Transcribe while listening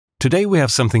Today we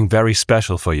have something very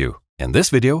special for you. In this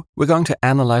video, we're going to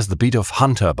analyze the beat of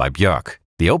Hunter by Björk,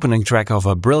 the opening track of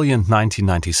her brilliant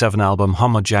 1997 album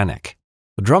Homogenic.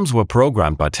 The drums were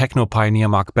programmed by techno pioneer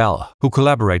Mark Bell, who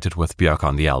collaborated with Björk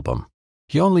on the album.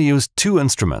 He only used two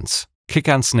instruments, kick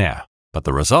and snare, but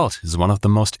the result is one of the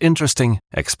most interesting,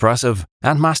 expressive,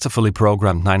 and masterfully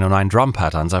programmed 909 drum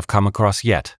patterns I've come across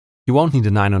yet. You won't need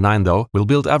a 909 though, we'll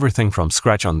build everything from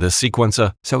scratch on this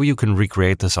sequencer, so you can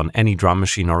recreate this on any drum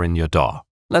machine or in your DAW.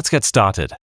 Let's get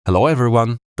started. Hello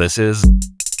everyone, this is...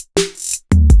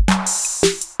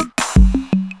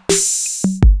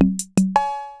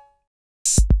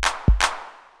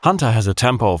 Hunter has a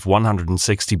tempo of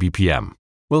 160 BPM.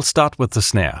 We'll start with the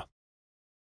snare.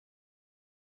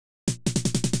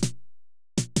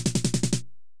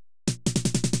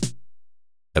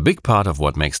 A big part of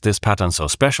what makes this pattern so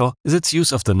special is its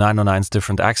use of the 909's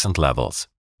different accent levels.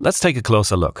 Let's take a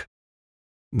closer look.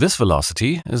 This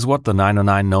velocity is what the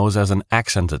 909 knows as an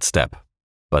accented step.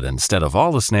 But instead of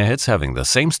all the snare hits having the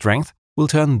same strength, we'll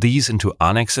turn these into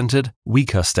unaccented,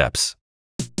 weaker steps.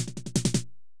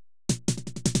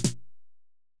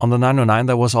 On the 909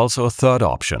 there was also a third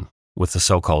option. With the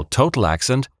so-called total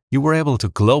accent, you were able to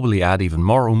globally add even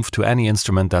more oomph to any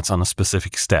instrument that's on a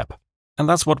specific step. And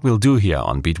that's what we'll do here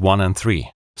on beat 1 and 3,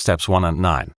 steps 1 and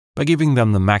 9, by giving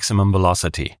them the maximum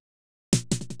velocity.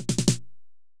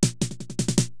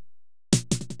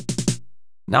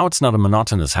 Now it's not a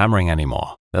monotonous hammering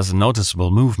anymore. There's a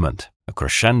noticeable movement, a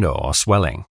crescendo or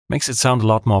swelling. Makes it sound a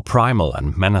lot more primal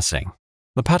and menacing.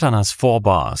 The pattern has 4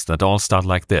 bars that all start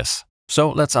like this.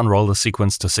 So let's unroll the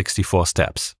sequence to 64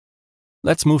 steps.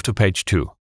 Let's move to page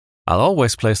 2. I'll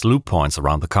always place loop points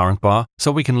around the current bar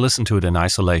so we can listen to it in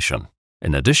isolation.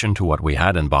 In addition to what we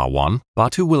had in bar 1, bar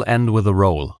 2 will end with a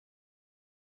roll.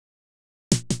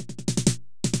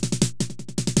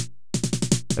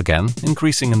 Again,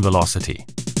 increasing in velocity.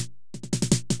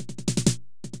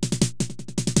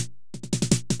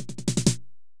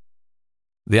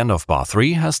 The end of bar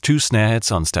 3 has 2 snare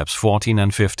hits on steps 14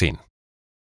 and 15.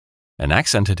 An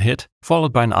accented hit,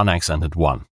 followed by an unaccented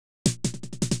one.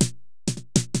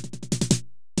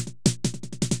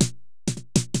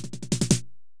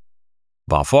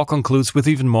 Bar 4 concludes with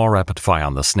even more rapid fire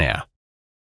on the snare.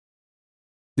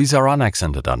 These are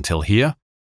unaccented until here,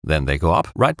 then they go up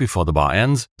right before the bar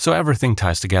ends, so everything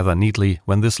ties together neatly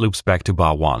when this loops back to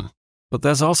bar 1. But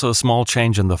there's also a small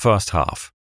change in the first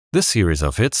half. This series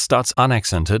of hits starts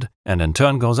unaccented and in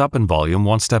turn goes up in volume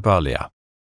one step earlier.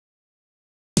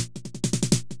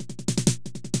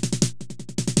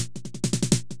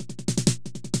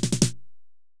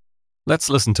 Let's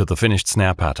listen to the finished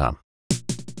snare pattern.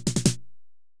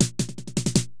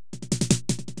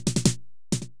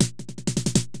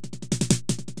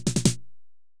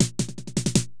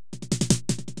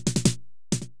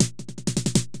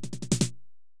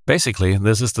 Basically,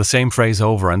 this is the same phrase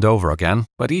over and over again,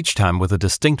 but each time with a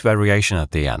distinct variation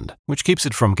at the end, which keeps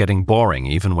it from getting boring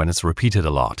even when it's repeated a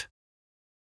lot.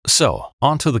 So,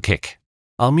 on to the kick.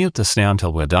 I'll mute the snare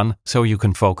until we're done, so you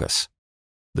can focus.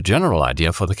 The general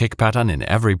idea for the kick pattern in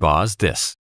every bar is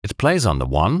this. It plays on the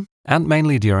 1 and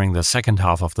mainly during the second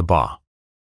half of the bar.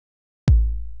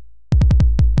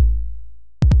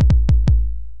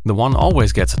 The 1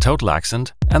 always gets a total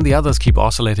accent, and the others keep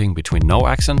oscillating between no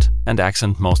accent and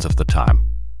accent most of the time.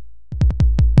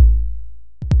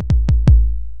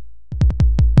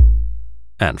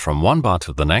 And from one bar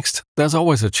to the next, there's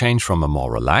always a change from a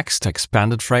more relaxed,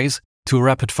 expanded phrase to a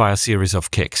rapid-fire series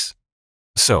of kicks.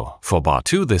 So, for bar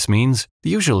 2 this means the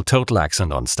usual total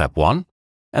accent on step 1,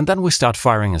 and then we start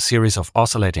firing a series of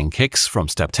oscillating kicks from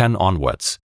step 10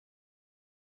 onwards.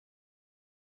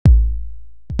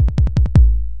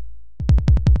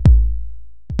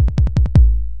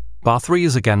 Bar 3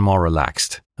 is again more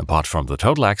relaxed. Apart from the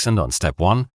total accent on step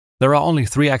 1, there are only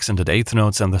 3 accented eighth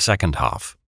notes in the second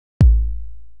half.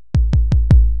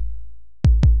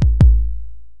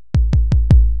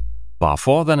 Bar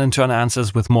 4 then in turn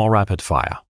answers with more rapid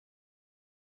fire.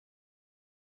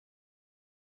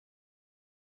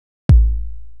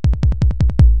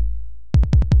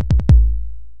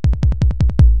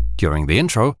 During the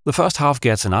intro, the first half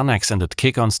gets an unaccented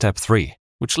kick on step 3,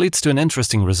 which leads to an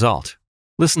interesting result.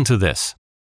 Listen to this.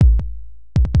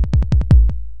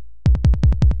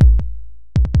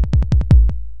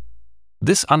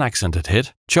 This unaccented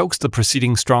hit chokes the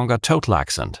preceding stronger total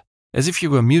accent, as if you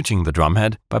were muting the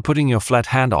drumhead by putting your flat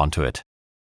hand onto it.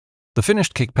 The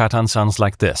finished kick pattern sounds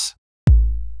like this.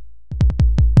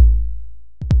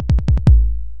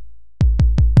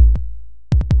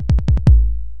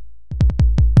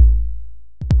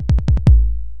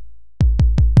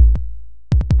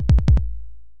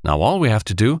 Now all we have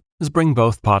to do is bring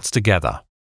both parts together.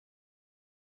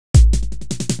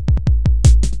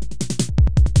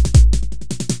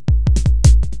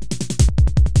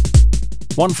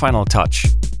 One final touch.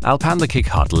 I'll pan the kick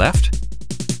hard left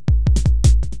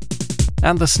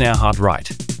and the snare hard right.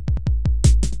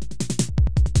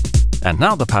 And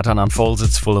now the pattern unfolds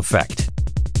its full effect.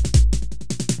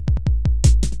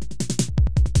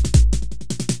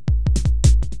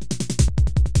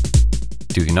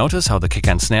 Do you notice how the kick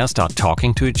and snare start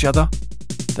talking to each other?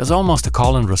 There's almost a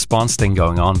call and response thing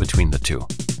going on between the two.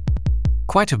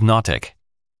 Quite hypnotic.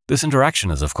 This interaction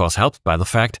is of course helped by the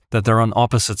fact that they're on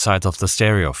opposite sides of the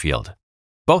stereo field.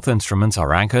 Both instruments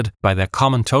are anchored by their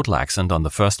common total accent on the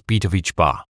first beat of each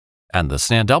bar, and the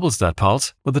snare doubles that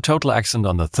pulse with a total accent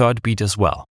on the third beat as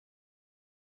well.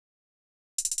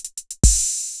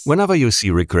 Whenever you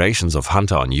see recreations of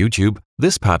Hunter on YouTube,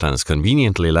 this pattern is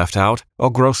conveniently left out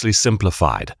or grossly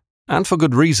simplified. And for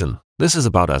good reason. This is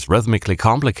about as rhythmically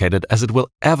complicated as it will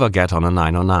ever get on a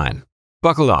 909.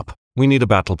 Buckle up, we need a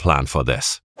battle plan for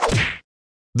this.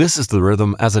 This is the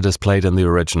rhythm as it is played in the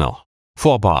original.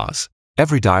 4 bars.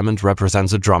 Every diamond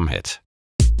represents a drum hit.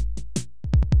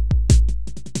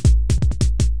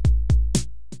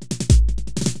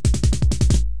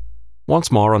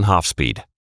 Once more on half speed.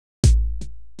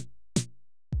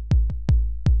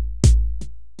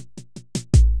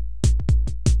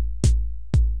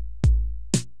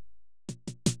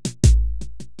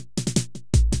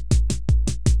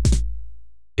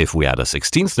 If we add a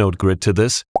 16th note grid to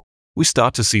this, we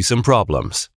start to see some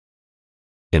problems.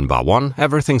 In bar 1,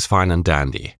 everything's fine and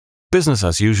dandy. Business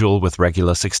as usual with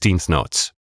regular 16th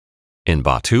notes. In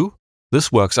bar 2,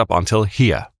 this works up until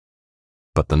here.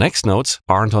 But the next notes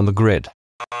aren't on the grid.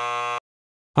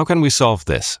 How can we solve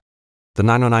this? The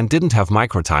 909 didn't have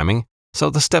micro-timing,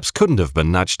 so the steps couldn't have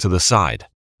been nudged to the side.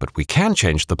 But we can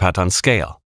change the pattern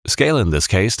scale. Scale in this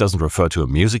case doesn't refer to a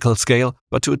musical scale,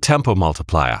 but to a tempo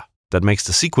multiplier that makes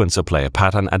the sequencer play a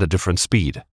pattern at a different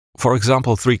speed. For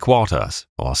example, 3/4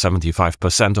 or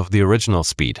 75% of the original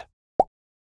speed.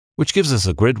 Which gives us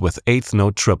a grid with 8th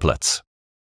note triplets.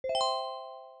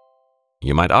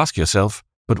 You might ask yourself,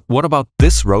 but what about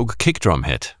this rogue kick drum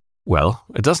hit? Well,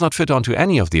 it does not fit onto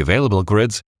any of the available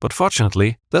grids, but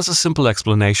fortunately, there's a simple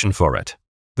explanation for it.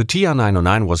 The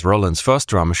TR-909 was Roland's first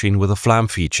drum machine with a flam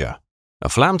feature. A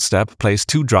flammed step plays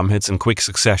 2 drum hits in quick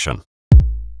succession.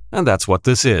 And that's what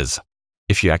this is.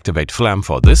 If you activate flam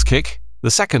for this kick,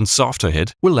 the second softer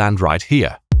hit will land right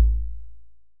here.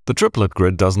 The triplet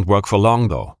grid doesn't work for long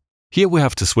though. Here we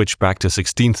have to switch back to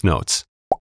 16th notes.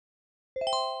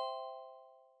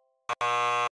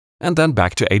 And then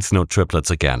back to 8th note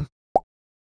triplets again.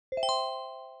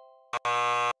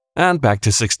 And back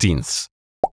to 16ths.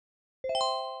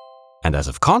 And as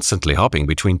if constantly hopping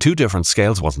between 2 different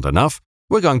scales wasn't enough,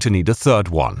 we're going to need a third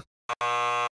one.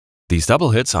 These double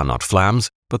hits are not flams,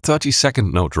 but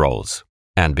 32nd note rolls.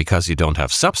 And because you don't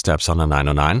have substeps on a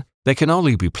 909, they can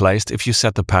only be placed if you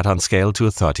set the pattern scale to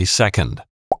a 32nd.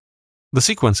 The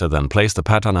sequencer then plays the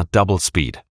pattern at double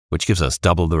speed, which gives us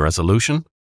double the resolution,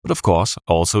 but of course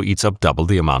also eats up double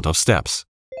the amount of steps.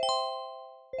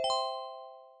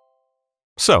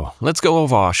 So, let's go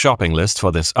over our shopping list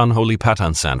for this unholy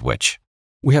pattern sandwich.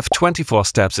 We have 24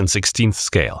 steps in 16th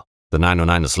scale. The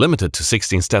 909 is limited to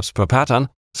 16 steps per pattern,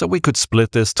 so we could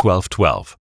split this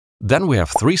 12-12. Then we have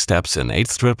 3 steps in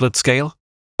 8th triplet scale,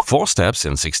 4 steps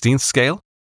in 16th scale,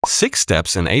 6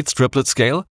 steps in 8th triplet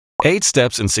scale, 8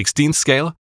 steps in 16th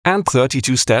scale, and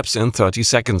 32 steps in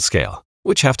 32nd scale,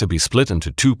 which have to be split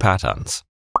into 2 patterns.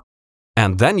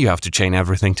 And then you have to chain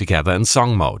everything together in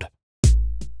song mode.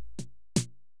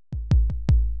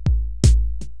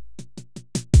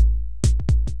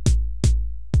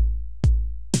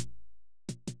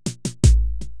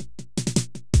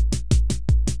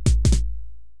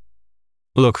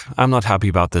 Look, I'm not happy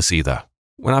about this either.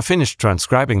 When I finished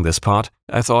transcribing this part,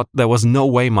 I thought there was no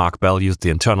way Mark Bell used the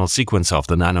internal sequencer of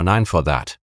the 909 for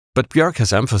that. But Björk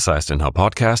has emphasized in her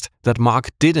podcast that Mark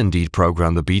did indeed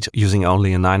program the beat using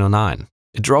only a 909.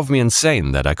 It drove me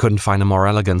insane that I couldn't find a more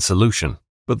elegant solution.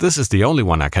 But this is the only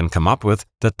one I can come up with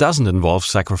that doesn't involve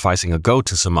sacrificing a goat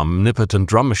to some omnipotent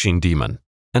drum machine demon.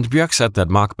 And Björk said that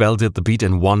Mark Bell did the beat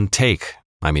in 1 take.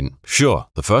 I mean, sure,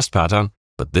 the first pattern,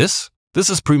 but this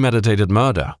is premeditated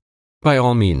murder. By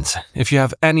all means, if you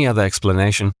have any other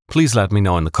explanation, please let me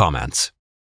know in the comments.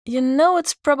 You know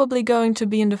it's probably going to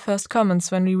be in the first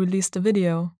comments when we release the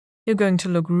video. You're going to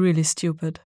look really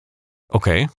stupid.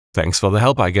 Okay, thanks for the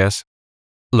help, I guess.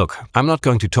 Look, I'm not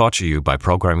going to torture you by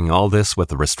programming all this with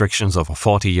the restrictions of a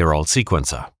 40-year-old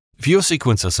sequencer. If your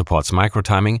sequencer supports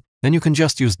microtiming, then you can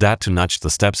just use that to nudge the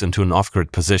steps into an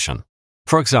off-grid position.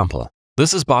 For example,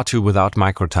 This is bar 2 without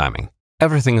microtiming.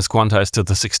 Everything is quantized to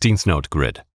the 16th note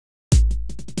grid.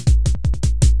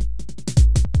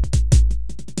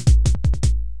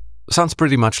 Sounds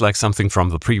pretty much like something from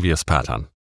the previous pattern.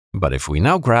 But if we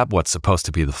now grab what's supposed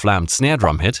to be the flammed snare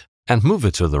drum hit and move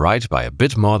it to the right by a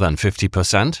bit more than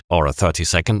 50% or a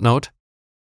 32nd note,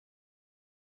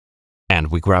 and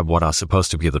we grab what are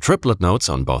supposed to be the triplet notes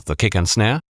on both the kick and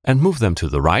snare and move them to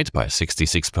the right by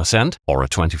 66% or a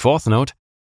 24th note,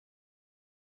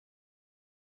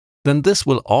 then this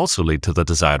will also lead to the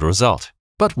desired result,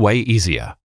 but way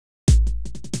easier.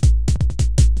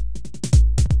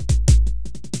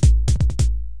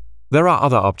 There are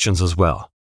other options as well.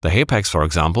 The Hapax, for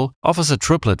example, offers a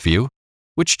triplet view,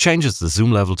 which changes the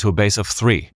zoom level to a base of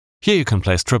 3. Here you can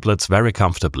place triplets very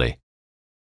comfortably.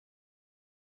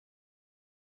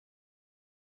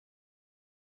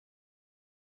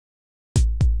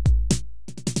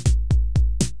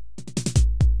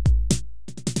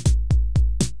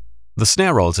 The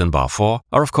snare rolls in bar 4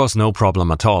 are of course no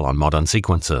problem at all on modern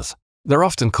sequences. They're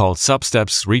often called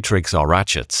substeps, retricks or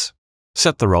ratchets.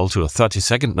 Set the roll to a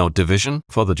 32nd note division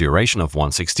for the duration of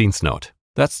 1/16th note.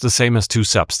 That's the same as 2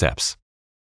 substeps.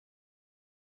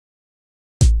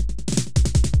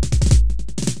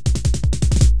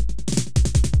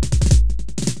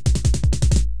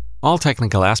 All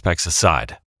technical aspects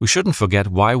aside, we shouldn't forget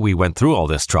why we went through all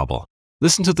this trouble.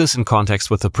 Listen to this in context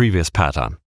with the previous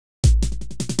pattern.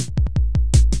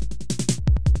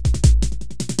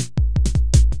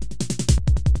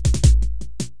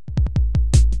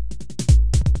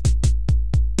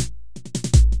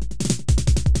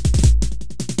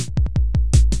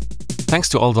 Thanks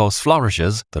to all those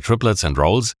flourishes, the triplets and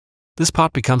rolls, this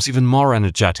part becomes even more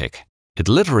energetic. It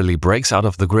literally breaks out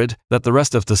of the grid that the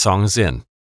rest of the song is in.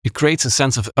 It creates a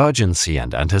sense of urgency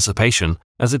and anticipation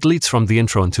as it leads from the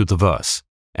intro into the verse.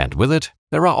 And with it,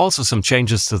 there are also some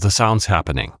changes to the sounds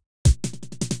happening.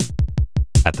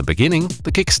 At the beginning,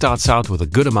 the kick starts out with a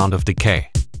good amount of decay.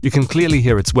 You can clearly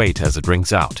hear its weight as it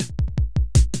rings out.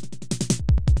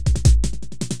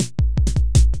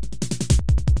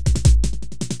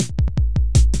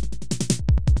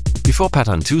 Before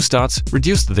pattern 2 starts,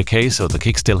 reduce the decay so the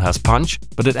kick still has punch,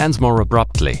 but it ends more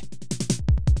abruptly.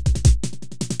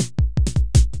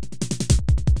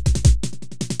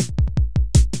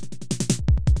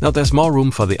 Now there's more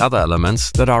room for the other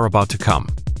elements that are about to come.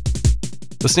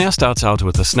 The snare starts out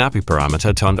with the snappy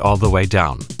parameter turned all the way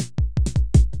down.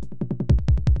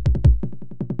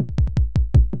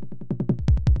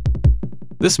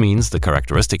 This means the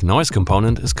characteristic noise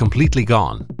component is completely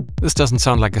gone. This doesn't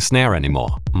sound like a snare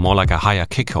anymore, more like a higher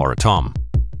kick or a tom.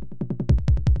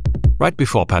 Right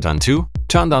before pattern 2,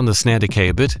 turn down the snare decay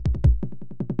a bit,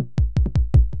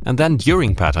 and then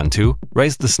during pattern 2,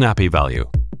 raise the snappy value.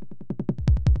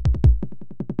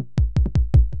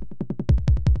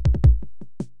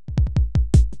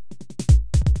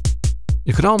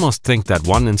 You could almost think that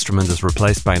one instrument is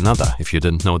replaced by another if you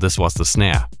didn't know this was the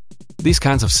snare. These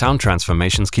kinds of sound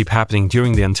transformations keep happening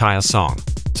during the entire song,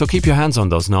 so keep your hands on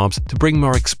those knobs to bring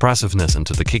more expressiveness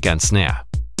into the kick and snare.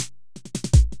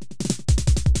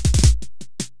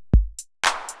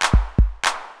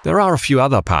 There are a few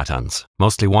other patterns,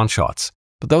 mostly one-shots,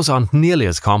 but those aren't nearly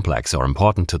as complex or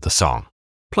important to the song.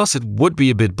 Plus, it would be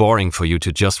a bit boring for you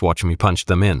to just watch me punch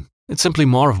them in. It's simply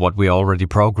more of what we already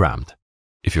programmed.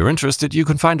 If you're interested, you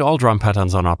can find all drum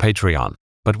patterns on our Patreon,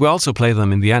 but we also play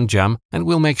them in the end jam and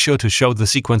we'll make sure to show the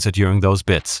sequencer during those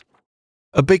bits.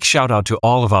 A big shout out to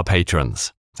all of our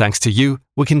patrons. Thanks to you,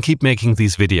 we can keep making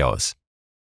these videos.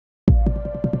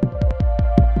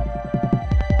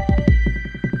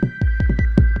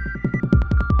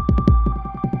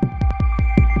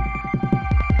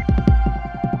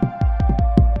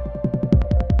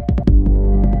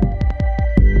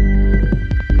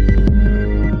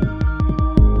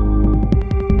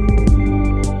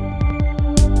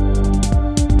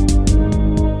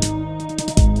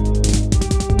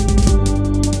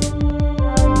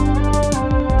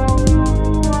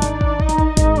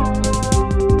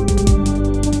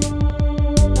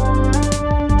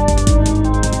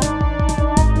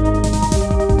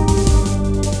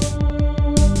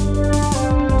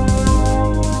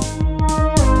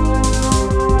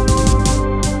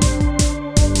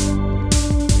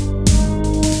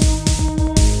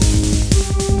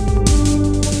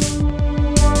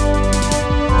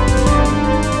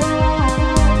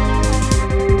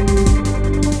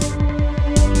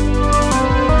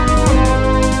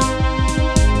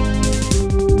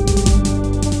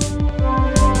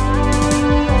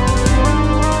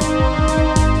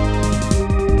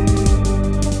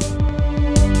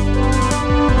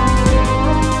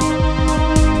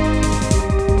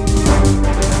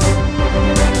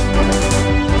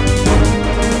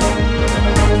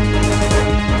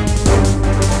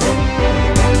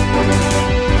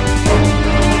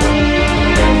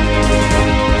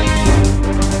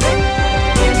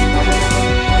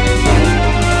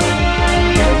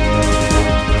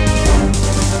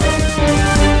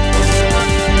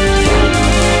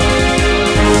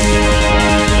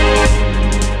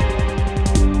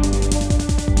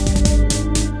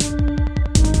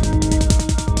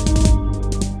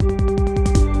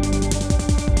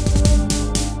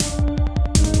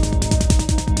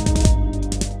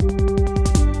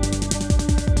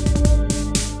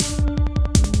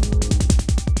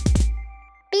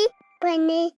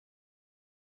 Bunny.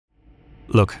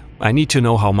 Look, I need to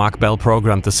know how Mark Bell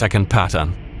programmed the second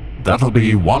pattern. That'll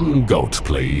be one goat,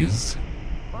 please.